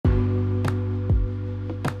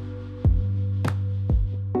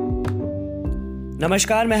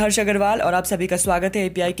नमस्कार, मैं हर्ष अग्रवाल और आप सभी का स्वागत है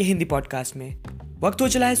एपीआई के हिंदी पॉडकास्ट में। वक्त हो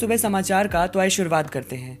चला है सुबह समाचार का, तो आइए शुरुआत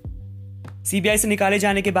करते हैं। सीबीआई से निकाले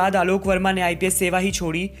जाने के बाद आलोक वर्मा ने आईपीएस सेवा ही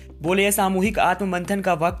छोड़ी। बोले, यह सामूहिक आत्ममंथन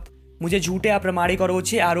का वक्त, मुझे झूठे, अप्रामाणिक और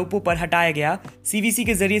ओछे आरोपों पर हटाया गया। सीवीसी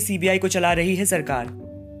के जरिए सीबीआई को चला रही है सरकार।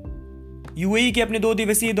 यूएई के अपने 2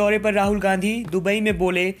 दिवसीय दौरे पर राहुल गांधी दुबई में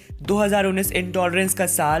बोले, 2019 इंटॉलरेंस का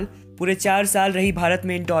साल, पूरे 4 साल रही भारत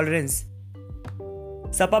में इंटॉलरेंस।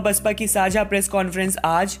 सपा बसपा की साझा प्रेस कॉन्फ्रेंस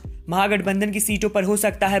आज, महागठबंधन की सीटों पर हो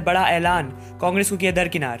सकता है बड़ा ऐलान, कांग्रेस को किया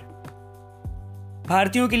दरकिनार।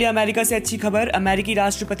 भारतीयों के लिए अमेरिका से अच्छी खबर, अमेरिकी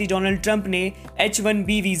राष्ट्रपति डोनाल्ड ट्रंप ने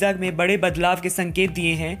H-1B वीजा में बड़े बदलाव के संकेत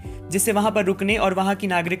दिए हैं, जिससे वहां पर रुकने और वहां की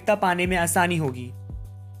नागरिकता पाने में आसानी होगी।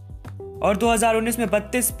 और 2019 में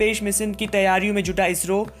 32 स्पेस मिशन की तैयारियों में जुटा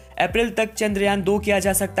इसरो, अप्रैल तक चंद्रयान 2 किया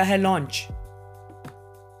जा सकता है लॉन्च।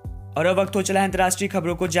 और अब वक्त हो चला है अंतर्राष्ट्रीय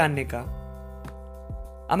खबरों को जानने का।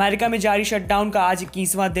 अमेरिका में जारी शटडाउन का आज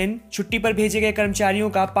 21वां दिन, छुट्टी पर भेजे गए कर्मचारियों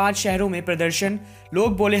का 5 शहरों में प्रदर्शन।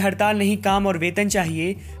 लोग बोले, हड़ताल नहीं, काम और वेतन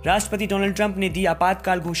चाहिए। राष्ट्रपति डोनाल्ड ट्रंप ने दी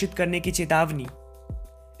आपातकाल घोषित करने की चेतावनी।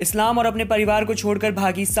 इस्लाम और अपने परिवार को छोड़कर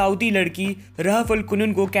भागी सऊदी लड़की रहफ उल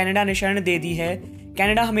कुनून को कनाडा ने शरण दे दी है।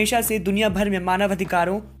 कनाडा हमेशा से दुनिया भर में मानव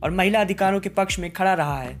अधिकारों और महिला अधिकारों के पक्ष में खड़ा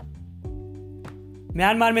रहा है।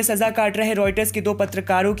 म्यांमार में सजा काट रहे रॉयटर्स के 2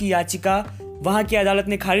 पत्रकारों की याचिका वहां की अदालत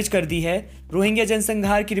ने खारिज कर दी है। रोहिंग्या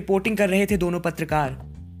जनसंहार की रिपोर्टिंग कर रहे थे दोनों पत्रकार।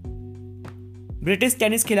 ब्रिटिश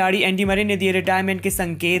टेनिस खिलाड़ी एंडी मरे ने दिए रिटायरमेंट के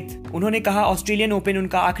संकेत। उन्होंने कहा, ऑस्ट्रेलियन ओपन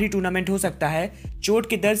उनका आखिरी टूर्नामेंट हो सकता है। चोट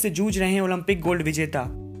के दर्द से जूझ रहे हैं ओलंपिक गोल्ड विजेता।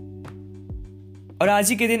 और आज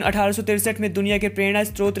ही के दिन 1863 में दुनिया के प्रेरणा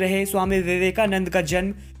स्रोत रहे स्वामी विवेकानंद का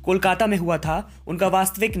जन्म कोलकाता में हुआ था। उनका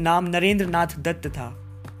वास्तविक नाम नरेंद्र नाथ दत्त था।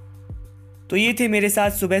 तो ये थे मेरे साथ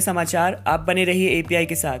सुबह समाचार। आप बने रहिए एपीआई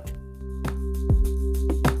के साथ।